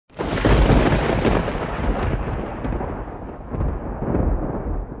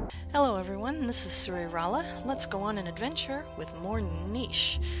Hello everyone, this is Sarui. Let's go on an adventure with more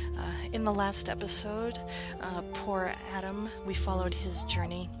niche. In the last episode, poor Adam, we followed his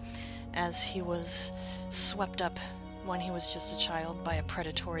journey as he was swept up when he was just a child by a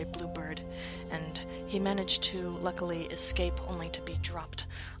predatory bluebird, and he managed to luckily escape only to be dropped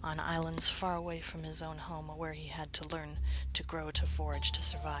on islands far away from his own home where he had to learn to grow, to forage, to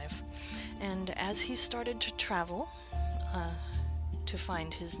survive. And as he started to travel, to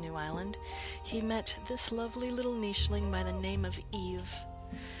find his new island, he met this lovely little nicheling by the name of Eve,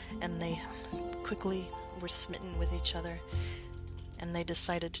 and they quickly were smitten with each other, and they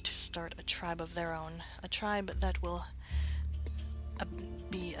decided to start a tribe of their own, a tribe that will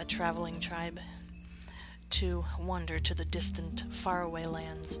be a traveling tribe to wander to the distant, faraway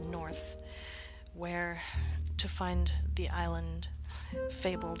lands north, where to find the island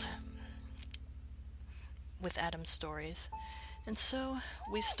fabled with Adam's stories. And so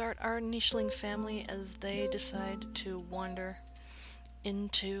we start our nicheling family as they decide to wander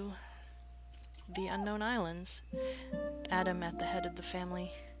into the unknown islands. Adam at the head of the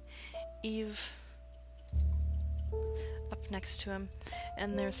family, Eve up next to him,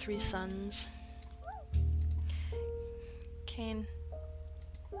 and their three sons, Cain,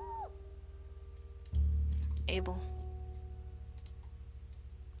 Abel,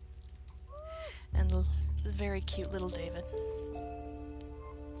 and the very cute little David.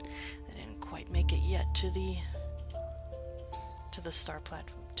 They didn't quite make it yet to the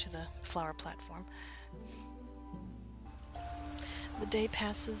flower platform. The day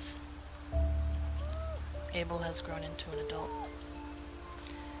passes. Abel has grown into an adult,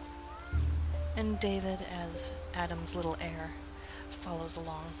 and David, as Adam's little heir, follows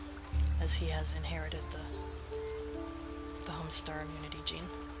along as he has inherited the Homestar immunity gene.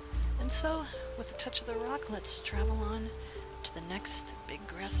 And so, with a touch of the rock, let's travel on to the next big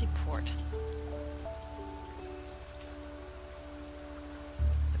grassy port.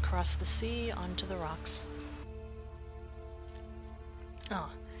 Across the sea, onto the rocks.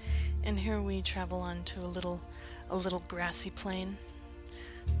 And here we travel on to a little grassy plain.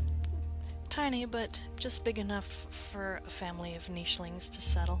 Tiny, but just big enough for a family of nichelings to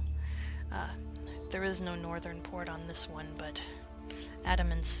settle. There is no northern port on this one, but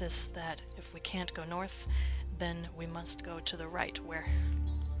Adam insists that if we can't go north, then we must go to the right, where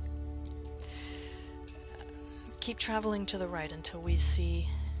keep traveling to the right until we see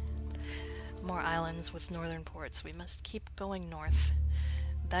more islands with northern ports. We must keep going north.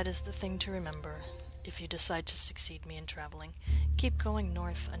 That is the thing to remember if you decide to succeed me in traveling. Keep going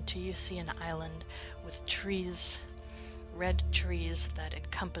north until you see an island with trees, red trees that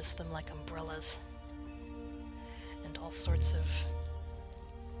encompass them like umbrellas, and all sorts of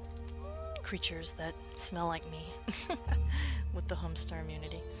creatures that smell like me with the Homestar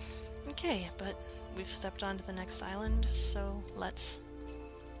immunity. Okay, but we've stepped onto the next island, so let's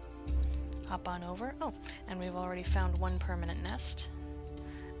hop on over. Oh, and we've already found one permanent nest.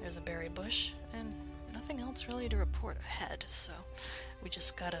 There's a berry bush, and nothing else really to report ahead, so we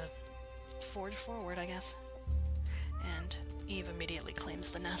just gotta forge forward, I guess. And Eve immediately claims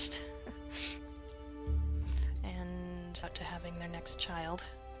the nest. And out to having their next child.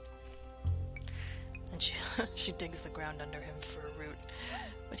 And she digs the ground under him for a root,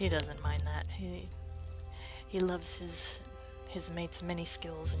 but he doesn't mind that. He loves his mate's many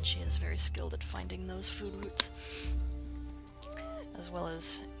skills, and she is very skilled at finding those food roots, as well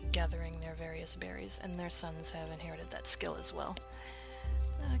as gathering their various berries, and their sons have inherited that skill as well.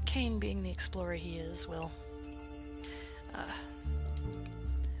 Cain, being the explorer he is, will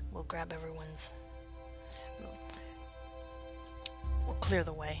grab everyone's. We'll clear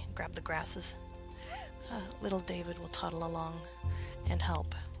the way, grab the grasses. Little David will toddle along and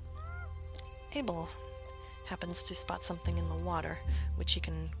help. Abel happens to spot something in the water, which he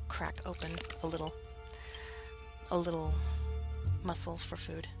can crack open a little mussel for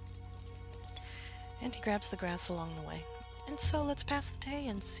food. And he grabs the grass along the way. And so let's pass the day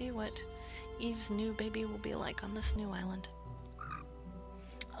and see what Eve's new baby will be like on this new island.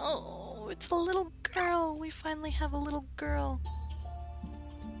 Oh, it's a little girl! We finally have a little girl!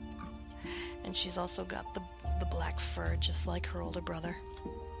 And she's also got the black fur, just like her older brother.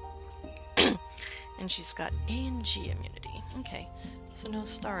 And she's got A and G immunity. Okay, so no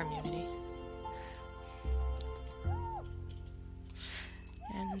star immunity.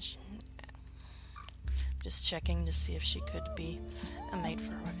 And just checking to see if she could be a mate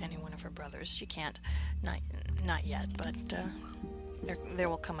for any one of her brothers. She can't, not yet, but there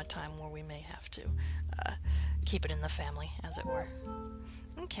will come a time where we may have to keep it in the family, as it were.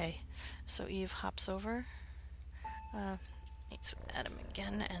 Okay, so Eve hops over Meets with Adam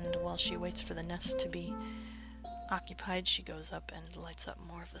again, and while she waits for the nest to be occupied, she goes up and lights up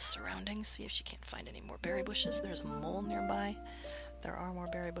more of the surroundings, see if she can't find any more berry bushes. There's a mole nearby. There are more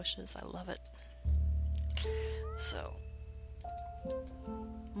berry bushes. I love it. So,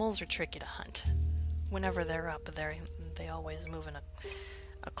 moles are tricky to hunt. Whenever they're up, they always move in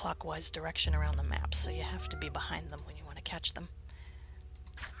a clockwise direction around the map, so you have to be behind them when you want to catch them.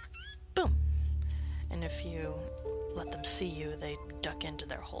 Boom! And if you let them see you, they duck into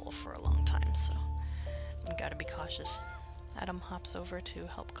their hole for a long time, so you gotta be cautious. Adam hops over to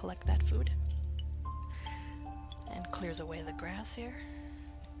help collect that food and clears away the grass here.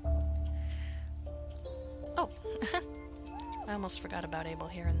 Oh! I almost forgot about Abel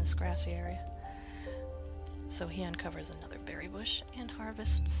here in this grassy area. So he uncovers another berry bush and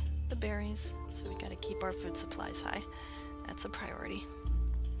harvests the berries, so we gotta keep our food supplies high. That's a priority.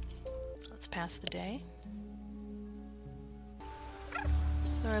 Let's pass the day.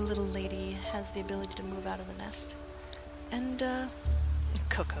 Our little lady has the ability to move out of the nest. And,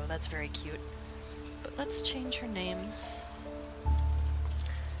 Coco, that's very cute. But let's change her name.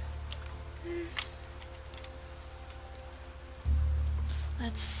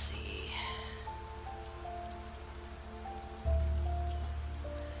 Let's see.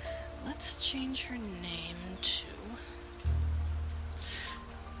 Let's change her name to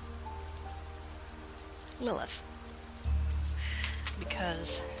Lilith.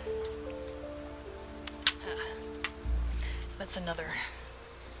 Because that's another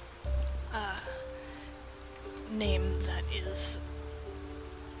name that is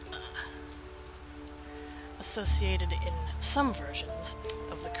associated in some versions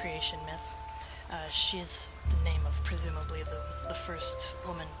of the creation myth. She's the name of presumably the first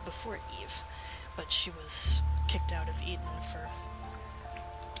woman before Eve, but she was kicked out of Eden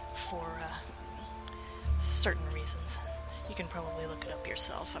for certain reasons. You can probably look it up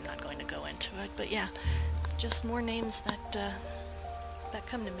yourself. I'm not going to go into it, but yeah, just more names that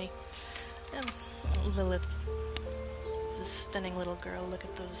come to me. Lilith is a stunning little girl. Look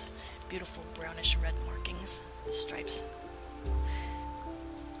at those beautiful brownish red markings, the stripes.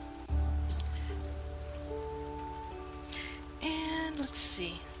 And let's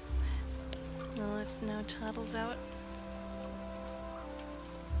see. Lilith now toddles out.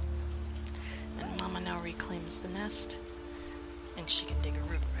 And Mama now reclaims the nest. And she can dig a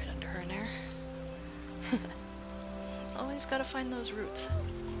root right under her there. Always gotta find those roots.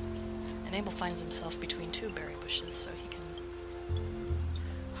 And Abel finds himself between two berry bushes, so he can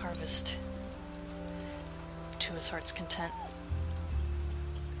harvest to his heart's content.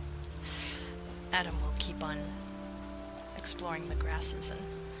 Adam will keep on exploring the grasses and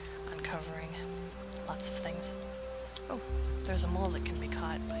uncovering lots of things. Oh, there's a mole that can be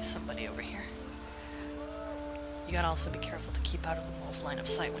caught by somebody over here. You gotta also be careful to keep out of the mole's line of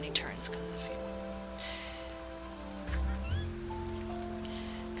sight when he turns, because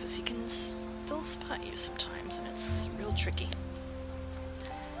he can still spot you sometimes, and it's real tricky.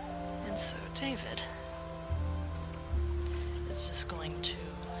 And so David is just going to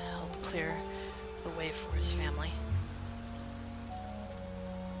help clear the way for his family.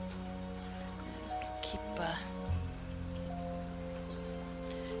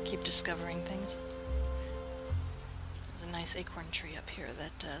 Keep discovering things. There's a nice acorn tree up here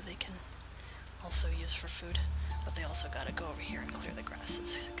that they can also use for food, but they also gotta go over here and clear the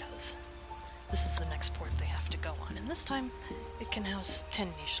grasses, because this is the next port they have to go on, and this time it can house 10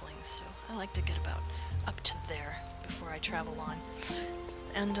 nichelings, so I like to get about up to there before I travel on.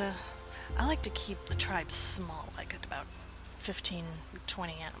 And I like to keep the tribe small, like at about 15,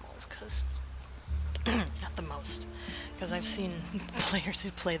 20 animals, because at the most, because I've seen players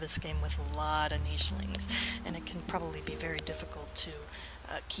who play this game with a lot of nichelings, and it can probably be very difficult to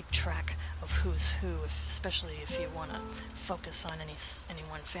keep track of who's who, especially if you want to focus on any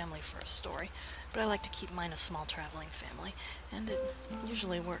one family for a story. But I like to keep mine a small traveling family, and it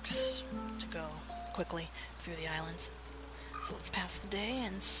usually works to go quickly through the islands. So let's pass the day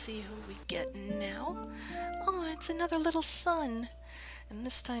and see who we get now. Oh, it's another little son! And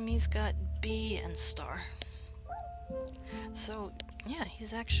this time he's got B and Star. So, yeah,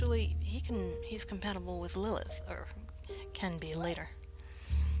 he's compatible with Lilith, or can be later.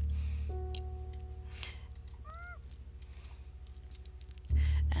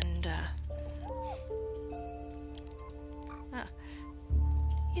 And,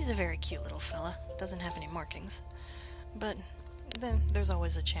 he's a very cute little fella. Doesn't have any markings. But then there's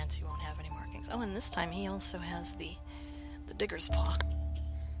always a chance he won't have any markings. Oh, and this time he also has the digger's paw.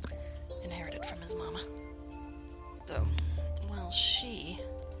 Inherited from his mama. So, while she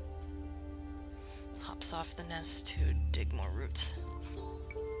steps off the nest to dig more roots.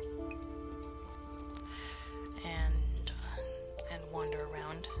 And wander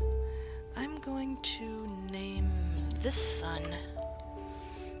around. I'm going to name this son...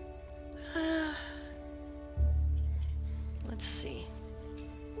 let's see.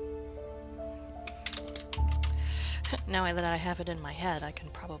 Now that I have it in my head, I can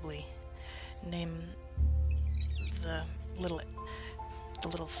probably name the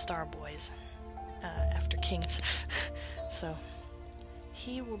little star boys after kings. So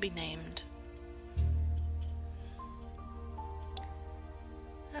he will be named...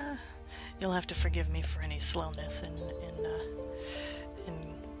 you'll have to forgive me for any slowness in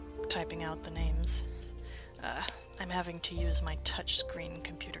typing out the names. I'm having to use my touchscreen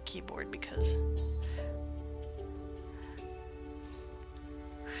computer keyboard because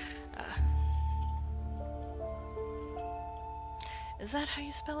is that how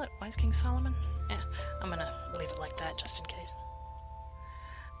you spell it? Wise King Solomon? I'm gonna leave it like that just in case.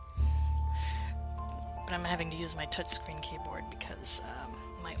 But I'm having to use my touchscreen keyboard because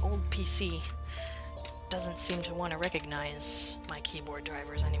my old PC doesn't seem to want to recognize my keyboard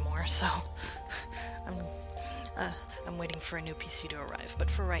drivers anymore, so I'm waiting for a new PC to arrive.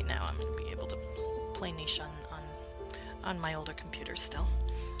 But for right now, I'm going to be able to play Niche on my older computer still,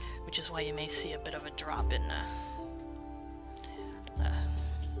 which is why you may see a bit of a drop in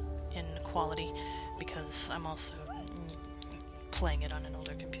quality, because I'm also playing it on an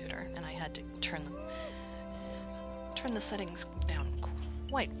older computer, and I had to turn the settings down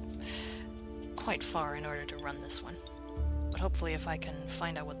quite far in order to run this one. But hopefully, if I can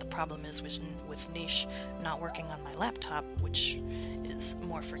find out what the problem is with Niche not working on my laptop, which is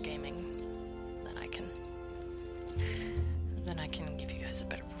more for gaming, then I can give you guys a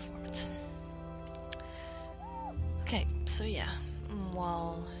better performance. Okay, so yeah,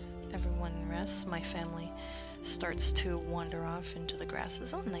 while everyone rests, my family starts to wander off into the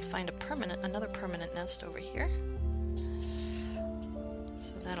grasses. Oh, and they find another permanent nest over here.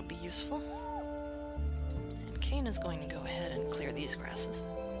 So that'll be useful. And Cain is going to go ahead and clear these grasses.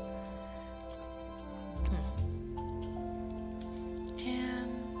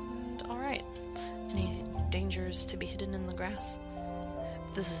 And alright. Any dangers to be hidden in the grass?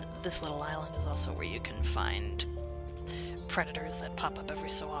 This little island is also where you can find predators that pop up every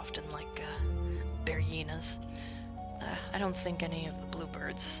so often, like bear hyenas. I don't think any of the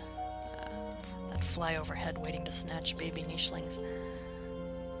bluebirds that fly overhead waiting to snatch baby nichelings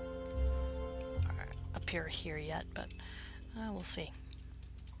appear here yet, but we'll see.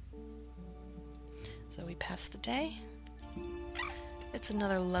 So we pass the day. It's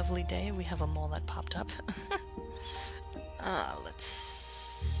another lovely day. We have a mole that popped up. Let's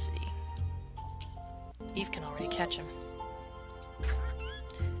see. Eve can already catch him.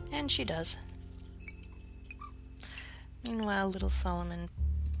 And she does. Meanwhile, little Solomon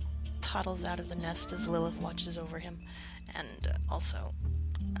toddles out of the nest as Lilith watches over him. And also,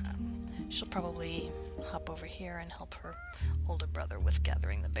 she'll probably hop over here and help her older brother with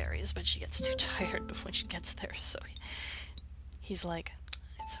gathering the berries, but she gets too tired before she gets there, so he's like,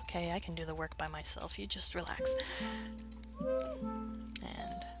 "It's okay, I can do the work by myself, you just relax."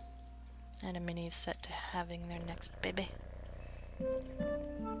 And Adam and Eve set to having their next baby,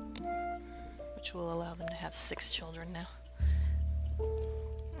 which will allow them to have 6 children now.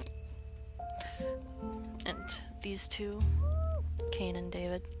 And these two, Cain and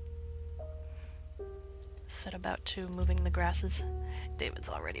David, set about to moving the grasses. David's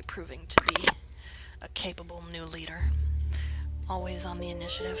already proving to be a capable new leader, always on the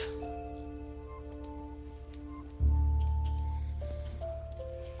initiative.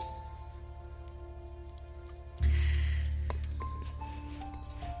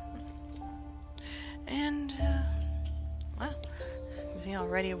 And, well, you see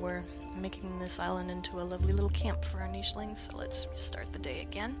already we're making this island into a lovely little camp for our nichelings, so let's restart the day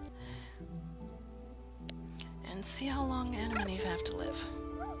again. And see how long Adam and Eve have to live.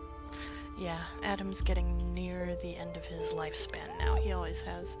 Yeah, Adam's getting near the end of his lifespan now. He always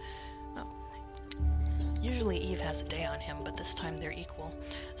has. Usually Eve has a day on him, but this time they're equal.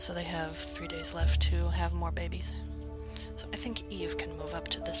 So they have 3 days left to have more babies. So I think Eve can move up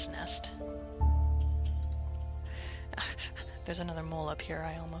to this nest. There's another mole up here.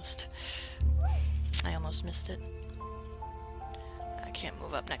 I almost missed it. I can't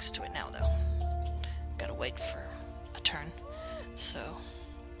move up next to it now, though. Gotta wait for a turn. So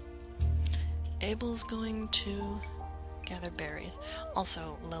Abel's going to gather berries.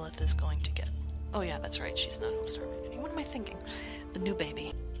 Also, Lilith is going to get... Oh yeah, that's right, she's not homestar immunity. What am I thinking? The new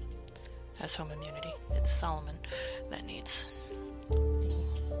baby has home immunity. It's Solomon that needs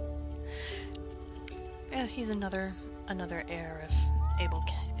he's another heir if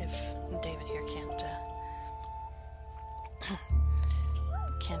if David here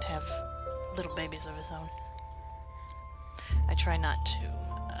can't have little babies of his own. I try not to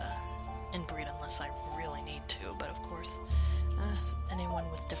inbreed unless I really need to, but of course, anyone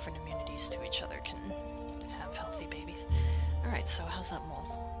with different immunities to each other can have healthy babies. Alright, so how's that mole?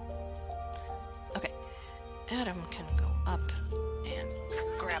 Okay, Adam can go up and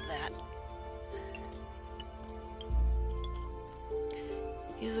grab that.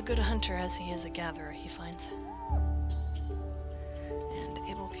 He's a good hunter as he is a gatherer, he finds. And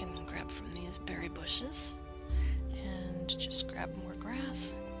Abel can grab from these berry bushes and just grab more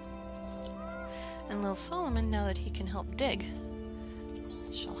grass. And little Solomon, now that he can help dig,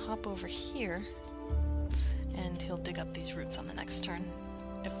 shall hop over here and he'll dig up these roots on the next turn.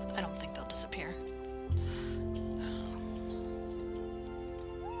 I don't think they'll disappear.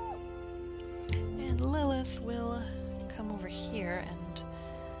 And Lilith will come over here and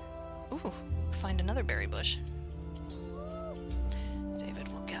find another berry bush. David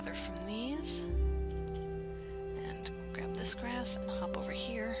will gather from these and grab this grass and hop over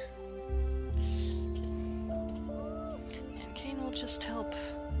here. And Cain will just help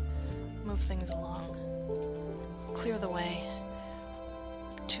move things along, clear the way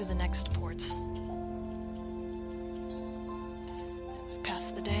to the next ports.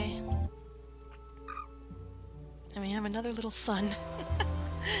 Pass the day. And we have another little son.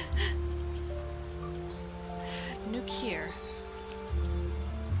 Nuke here.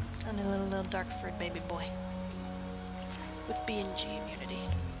 And a little dark-furred baby boy. With B&G immunity.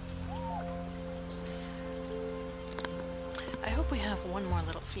 I hope we have one more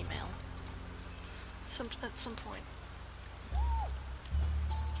little female. At some point.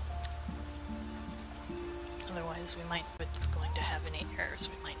 Otherwise, we might, with going to have any heirs,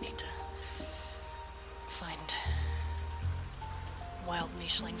 we might need to find wild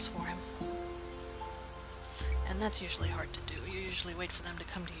nichelings for him. And that's usually hard to do. You usually wait for them to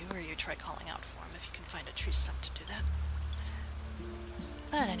come to you, or you try calling out for them if you can find a tree stump to do that.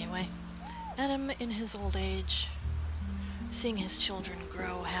 But anyway, Adam in his old age, seeing his children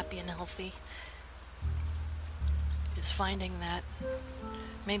grow happy and healthy, is finding that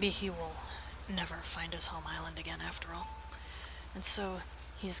maybe he will never find his home island again after all. And so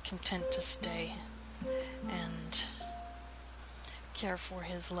he's content to stay and care for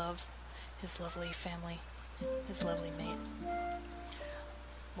his lovely family, his lovely mate,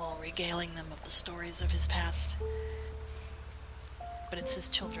 while regaling them of the stories of his past. But it's his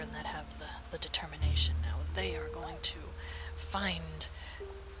children that have the determination now. They are going to find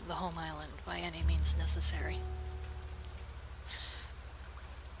the home island by any means necessary.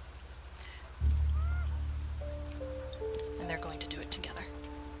 And they're going to do it together.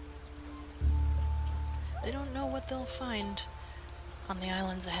 They don't know what they'll find on the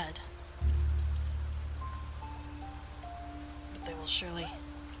islands ahead. But it will surely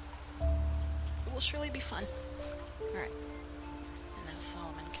be fun. Alright. And now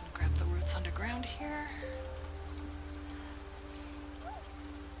Solomon can grab the roots underground here.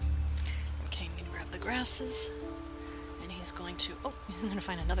 And Cain can grab the grasses. And he's going to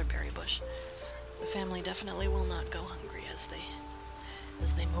find another berry bush. The family definitely will not go hungry as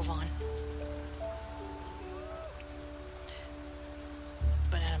they move on.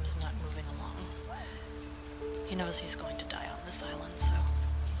 But Adam's not moving along. He knows he's going to die on this island, so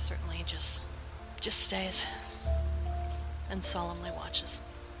he certainly just stays and solemnly watches.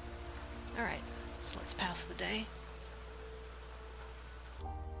 Alright, so let's pass the day.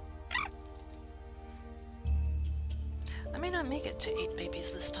 I may not make it to 8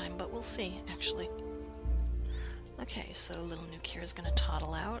 babies this time, but we'll see, actually. Okay, so little Nuke here is going to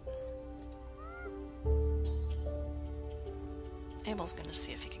toddle out. Abel's going to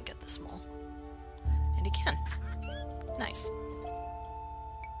see if he can get this mole. And he can. Nice.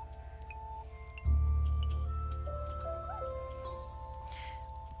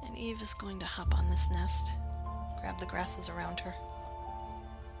 And Eve is going to hop on this nest, grab the grasses around her.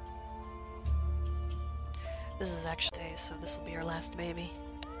 This is actually day, so this will be her last baby.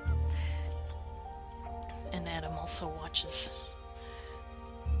 And Adam also watches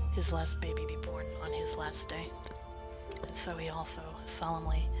his last baby be born on his last day. And so he also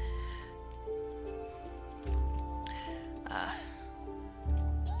solemnly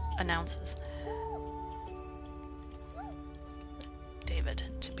announces David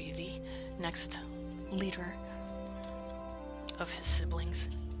to be the next leader of his siblings.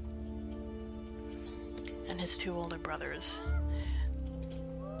 And his 2 older brothers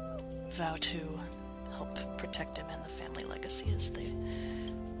vow to help protect him and the family legacy as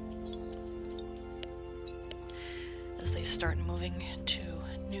they start moving to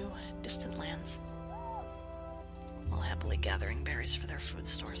new, distant lands, while happily gathering berries for their food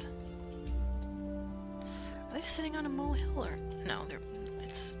stores. Are they sitting on a molehill, or no?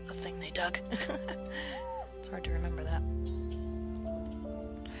 It's a thing they dug. It's hard to remember that.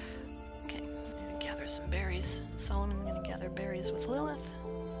 Okay, gather some berries. Solomon's gonna gather berries with Lilith.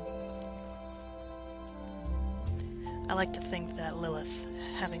 I like to think that Lilith,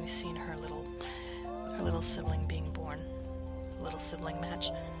 having seen her little sibling being born, little sibling match,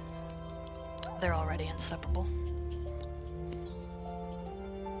 they're already inseparable.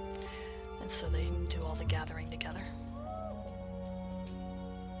 And so they do all the gathering together.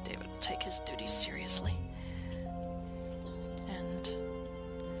 David will take his duties seriously. And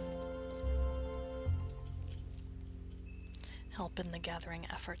help in the gathering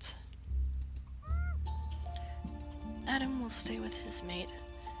efforts. Adam will stay with his mate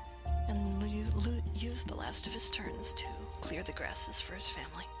and use the last of his turns to clear the grasses for his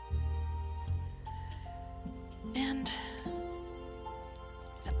family. And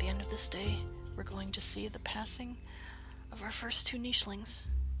at the end of this day, we're going to see the passing of our first 2 nichelings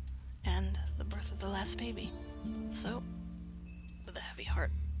and the birth of the last baby. So, with a heavy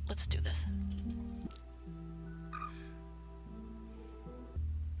heart, let's do this.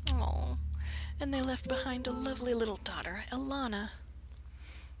 Oh, and they left behind a lovely little daughter, Elana,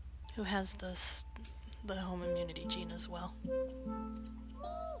 who has the home immunity gene as well.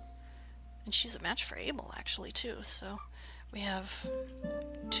 And she's a match for Abel, actually, too. So we have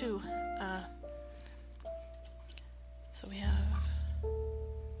 2. So we have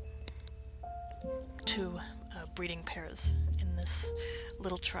 2 breeding pairs in this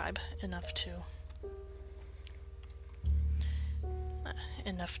little tribe, enough to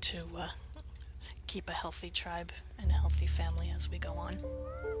keep a healthy tribe and a healthy family as we go on.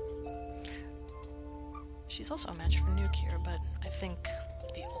 She's also a match for Nukir, but I think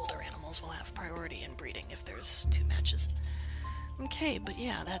the older animals will have priority in breeding if there's 2 matches. Okay, but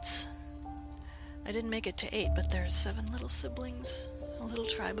yeah, I didn't make it to 8, but there's 7 little siblings, a little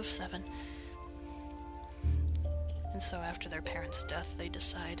tribe of 7. And so after their parents' death, they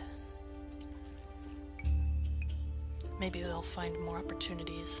decide maybe they'll find more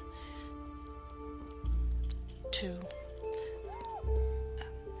opportunities to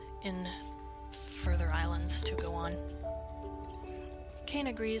in further islands to go on. Cain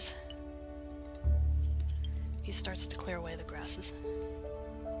agrees. He starts to clear away the grasses.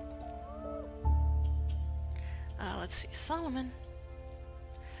 Let's see, Solomon.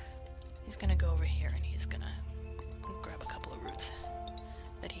 He's gonna go over here and he's gonna grab a couple of roots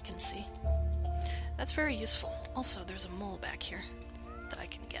that he can see. That's very useful. Also, there's a mole back here that I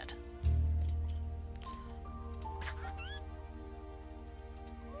can get.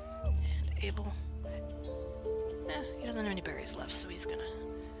 And Abel, he doesn't have any berries left, so he's gonna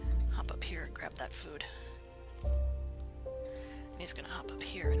hop up here and grab that food. And he's gonna hop up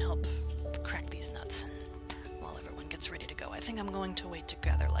here and help crack these nuts while everyone gets ready to go. I think I'm going to wait to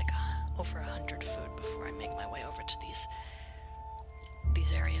gather like over 100 food before I make my way over to these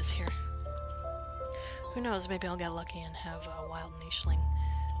areas here. Who knows, maybe I'll get lucky and have a wild nicheling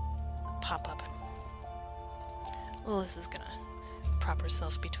pop up. Lilith is gonna prop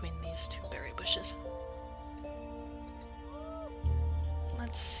herself between these 2 berry bushes.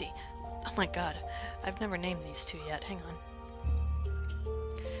 Let's see. Oh my god, I've never named these 2 yet. Hang on.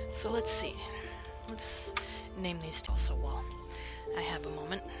 So let's see. Let's name these 2 also while I have a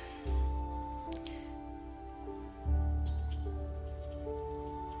moment.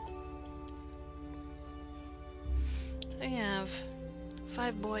 They have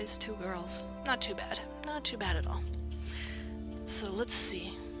 5 boys, 2 girls. Not too bad. Not too bad at all. So let's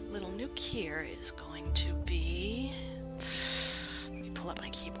see. Little Nuke here is going to be... Let me pull up my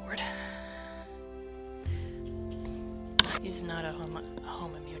keyboard. He's not a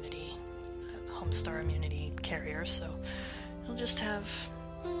Homestar immunity carrier, so he'll just have...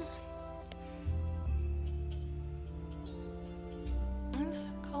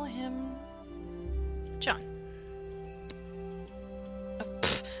 let's call him... John.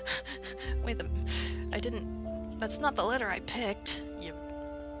 Wait, I didn't... That's not the letter I picked.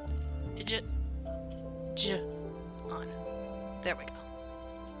 On. There we go.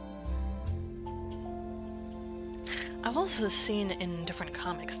 I've also seen in different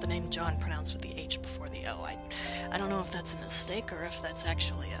comics the name John pronounced with the H before the O. I don't know if that's a mistake or if that's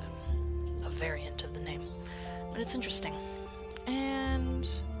actually a variant of the name. But it's interesting. And...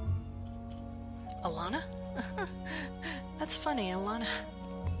 Alana? That's funny, Alana.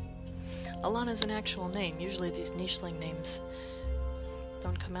 Alana's an actual name. Usually these nicheling names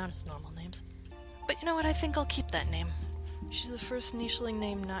don't come out as normal names. But you know what? I think I'll keep that name. She's the first nicheling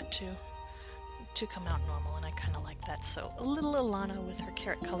name not to come out normal, and I kind of like that. So a little Alana with her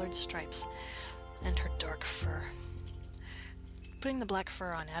carrot-colored stripes and her dark fur. Putting the black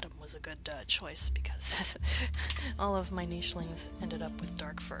fur on Adam was a good choice, because all of my nichelings ended up with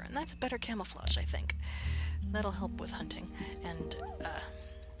dark fur, and that's better camouflage, I think. That'll help with hunting and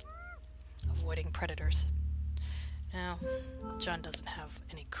avoiding predators. Now, John doesn't have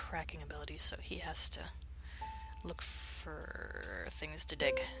any cracking abilities, so he has to look for things to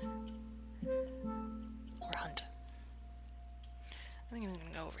dig or hunt. I think I'm going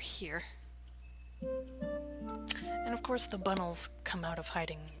to go over here. And of course the bunnels come out of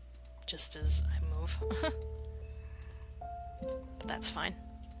hiding just as I move. But that's fine.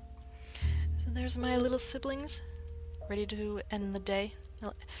 So there's my little siblings, ready to end the day.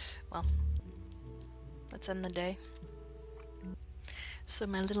 Well, let's end the day. So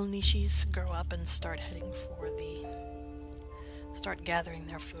my little niches grow up and start gathering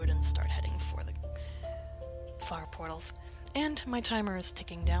their food and start heading for the flower portals. And my timer is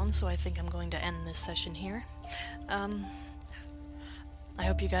ticking down, so I think I'm going to end this session here. I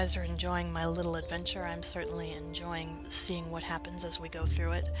hope you guys are enjoying my little adventure. I'm certainly enjoying seeing what happens as we go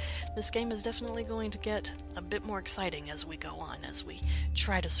through it. This game is definitely going to get a bit more exciting as we go on, as we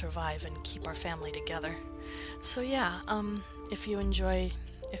try to survive and keep our family together. So yeah, if you're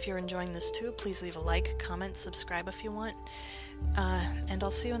enjoying this too, please leave a like, comment, subscribe if you want. And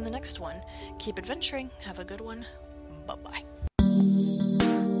I'll see you in the next one. Keep adventuring. Have a good one. Bye-bye.